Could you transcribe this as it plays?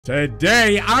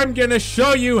Today, I'm gonna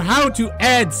show you how to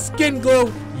add skin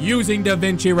glow using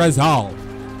Davinci Resolve.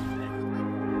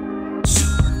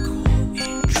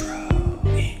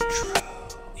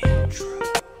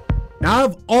 Now,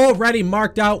 I've already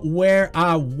marked out where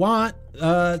I want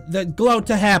the glow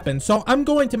to happen. So I'm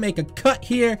going to make a cut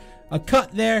here, a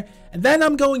cut there, and then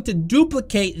I'm going to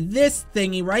duplicate this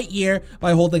thingy right here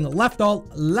by holding left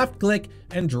alt, left click,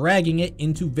 and dragging it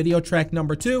into video track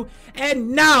number 2.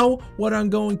 And now what I'm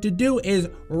going to do is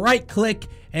right click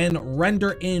and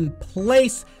render in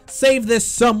place. Save this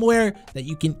somewhere that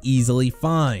you can easily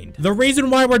find. The reason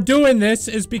why we're doing this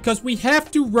is because we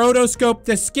have to rotoscope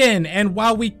the skin, and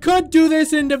while we could do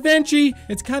this in Davinci,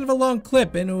 it's kind of a long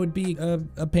clip and it would be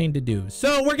a pain to do.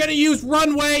 So we're gonna use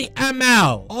Runway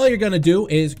ML. All you're gonna do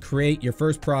is create your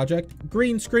first project,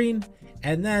 green screen,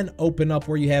 and then open up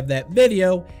where you have that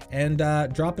video and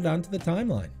drop it onto the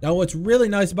timeline. Now, what's really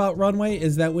nice about Runway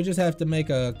is that we just have to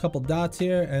make a couple dots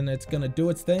here and it's gonna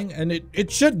do its thing, and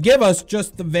it should give us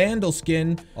just the Vandal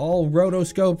skin all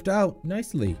rotoscoped out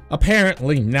nicely.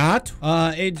 Apparently not.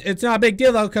 It's not a big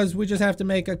deal though, because we just have to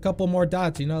make a couple more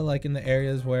dots, you know, like in the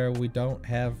areas where we don't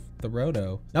have the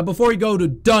roto. Now, before we go to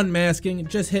done masking,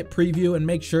 just hit preview and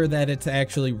make sure that it's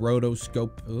actually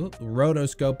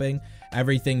rotoscoping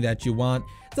everything that you want.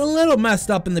 It's a little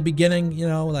messed up in the beginning, you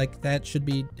know, like that should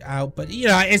be out, but you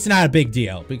know, it's not a big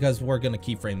deal because we're gonna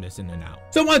keyframe this in and out.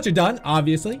 So once you're done,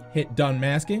 obviously hit done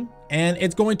masking, and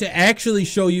it's going to actually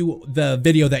show you the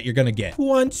video that you're gonna get.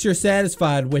 Once you're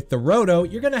satisfied with the roto,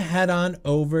 you're gonna head on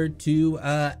over to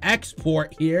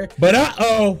export here,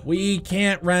 but we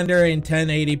can't render in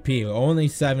 1080p, only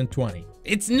 720.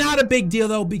 It's not a big deal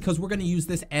though, because we're gonna use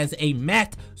this as a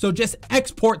matte, so just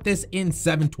export this in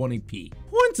 720p.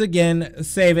 Once again,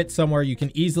 save it somewhere you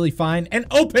can easily find and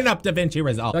open up Davinci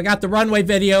Resolve. So I got the Runway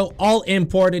video all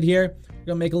imported here. We're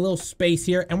gonna make a little space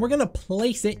here and we're gonna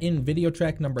place it in video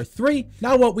track number 3.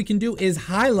 Now what we can do is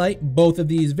highlight both of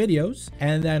these videos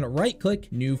and then right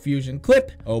click, new Fusion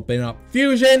clip, open up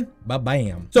Fusion,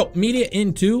 ba-bam. So media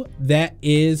in 2, that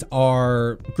is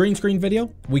our green screen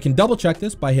video. We can double check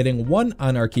this by hitting 1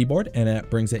 on our keyboard and that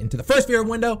brings it into the first viewer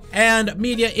window, and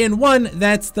media in 1,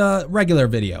 that's the regular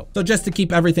video. So just to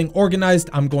keep everything organized,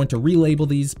 I'm going to relabel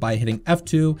these by hitting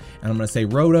F2 and I'm gonna say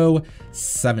Roto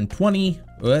 720,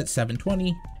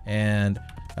 and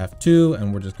F2,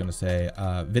 and we're just gonna say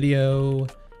video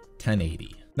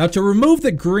 1080. Now to remove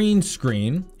the green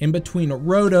screen in between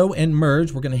roto and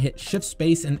merge, we're gonna hit shift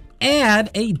space and add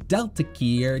a delta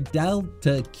keyer.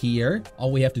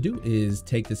 All we have to do is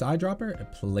take this eyedropper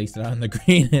and place it on the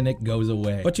green and it goes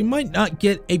away. But you might not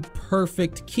get a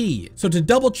perfect key. So to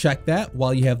double check that,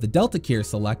 while you have the delta keyer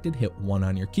selected, hit 1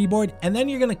 on your keyboard, and then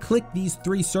you're gonna click these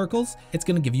 3 circles. It's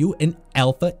gonna give you an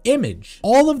alpha image.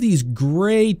 All of these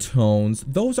gray tones,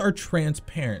 those are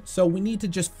transparent. So we need to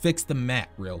just fix the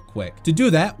matte real quick. To do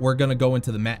that, we're gonna go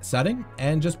into the matte setting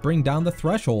and just bring down the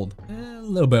threshold a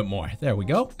little bit more. There we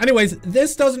go. Anyways,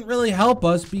 this doesn't really help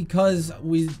us because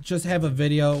we just have a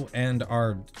video and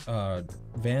our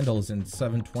Vandals in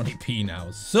 720p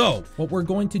now. So what we're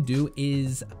going to do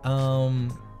is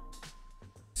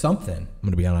something. I'm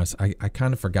gonna be honest, I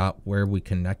kind of forgot where we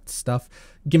connect stuff.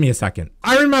 Give me a second.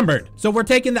 I remembered. So we're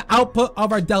taking the output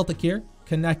of our delta keyer,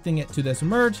 connecting it to this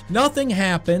merge. Nothing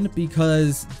happened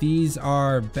because these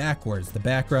are backwards. The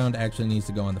background actually needs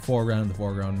to go in the foreground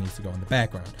needs to go in the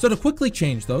background. So to quickly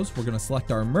change those, we're gonna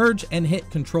select our merge and hit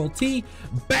Control T.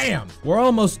 Bam! We're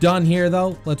almost done here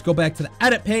though. Let's go back to the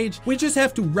edit page. We just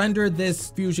have to render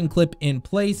this Fusion clip in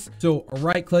place. So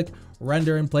right click,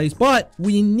 render in place, but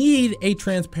we need a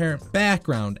transparent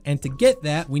background, and to get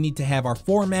that we need to have our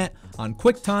format on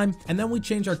QuickTime, and then we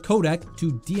change our codec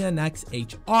to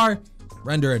DNxHR,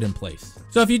 render it in place.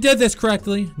 So if you did this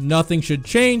correctly, nothing should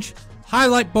change.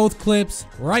 Highlight both clips,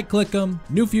 right click them,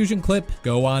 new Fusion clip,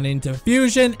 go on into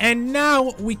Fusion, and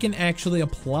now we can actually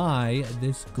apply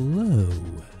this glow.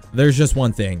 There's just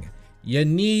one thing. You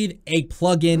need a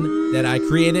plugin that I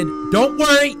created. Don't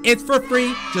worry, it's for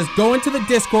free. Just go into the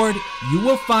Discord. You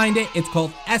will find it. It's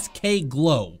called SK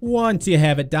Glow. Once you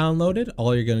have it downloaded,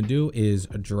 all you're gonna do is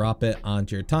drop it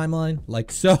onto your timeline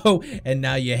like so, and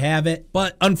now you have it.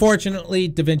 But unfortunately,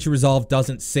 Davinci Resolve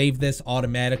doesn't save this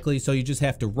automatically, so you just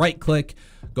have to right click,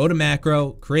 go to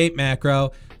macro, create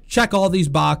macro, check all these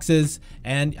boxes,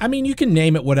 and I mean, you can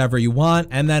name it whatever you want,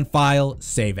 and then file,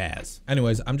 save as.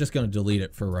 Anyways, I'm just gonna delete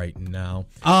it for right now.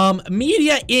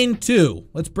 Media into,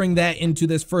 let's bring that into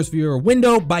this first viewer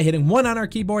window by hitting 1 on our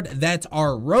keyboard. That's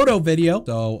our roto video.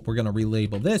 So we're gonna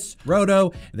relabel this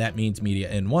roto. That means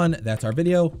media in 1. That's our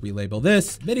video. Relabel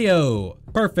this video.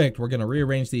 Perfect. We're gonna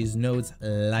rearrange these nodes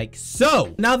like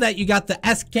so. Now that you got the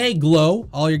SK glow,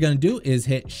 all you're gonna do is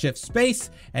hit shift space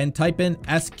and type in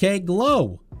SK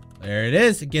glow. There it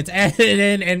is. It gets added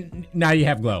in, and now you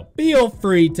have glow. Feel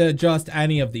free to adjust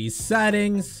any of these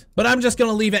settings, but I'm just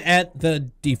gonna leave it at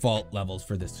the default levels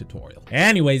for this tutorial.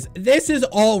 Anyways, this is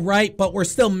all right, but we're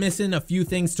still missing a few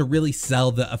things to really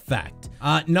sell the effect.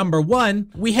 Number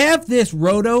 1, we have this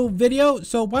roto video,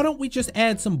 so why don't we just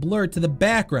add some blur to the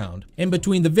background? In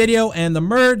between the video and the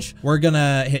merge, we're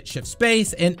gonna hit shift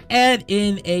space and add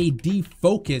in a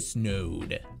defocus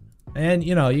node. And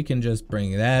you know, you can just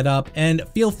bring that up, and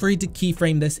feel free to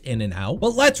keyframe this in and out.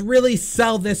 But let's really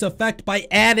sell this effect by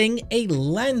adding a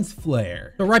lens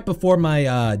flare. So right before my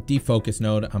defocus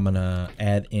node, I'm gonna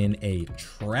add in a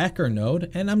tracker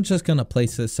node, and I'm just gonna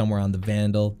place this somewhere on the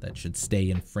Vandal that should stay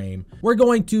in frame. We're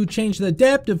going to change the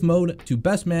adaptive mode to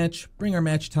best match, bring our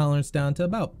match tolerance down to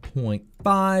about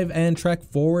 0.5, and track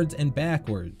forwards and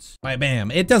backwards.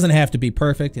 Bam. It doesn't have to be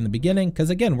perfect in the beginning, because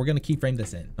again, we're gonna keyframe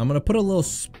this in. I'm gonna put a little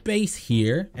space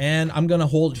here, and I'm gonna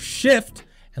hold shift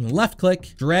and left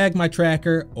click, drag my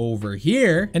tracker over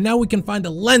here, and now we can find a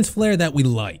lens flare that we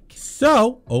like.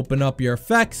 So open up your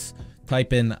effects,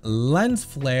 type in lens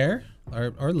flare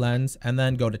or lens, and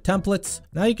then go to templates.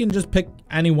 Now you can just pick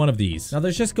any one of these. Now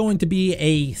there's just going to be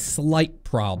a slight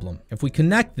problem. If we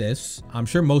connect this, I'm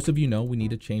sure most of you know we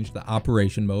need to change the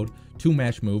operation mode to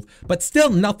match move, but still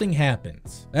nothing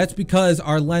happens. That's because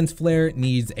our lens flare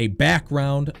needs a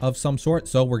background of some sort.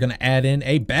 So we're gonna add in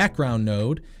a background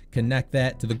node, connect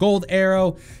that to the gold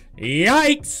arrow.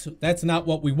 Yikes, that's not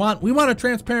what we want. We want a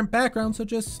transparent background, so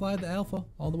just slide the alpha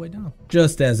all the way down.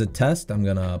 Just as a test, I'm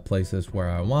gonna place this where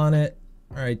I want it.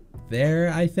 Right there,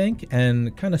 I think,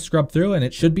 and kind of scrub through, and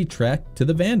it should be tracked to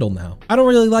the Vandal now. I don't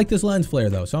really like this lens flare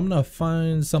though, so I'm gonna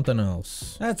find something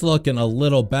else. That's looking a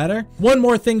little better. One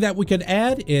more thing that we could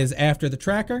add is after the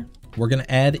tracker, we're gonna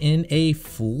add in a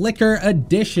flicker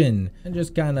addition and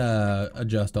just kind of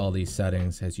adjust all these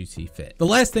settings as you see fit. The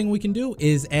last thing we can do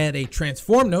is add a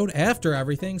transform node after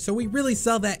everything, so we really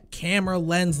sell that camera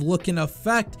lens looking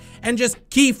effect and just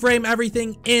keyframe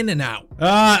everything in and out.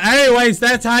 Anyways,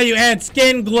 that's how you add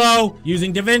skin glow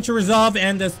using Davinci Resolve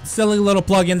and this silly little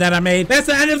plugin that I made. That's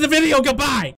the end of the video. Goodbye.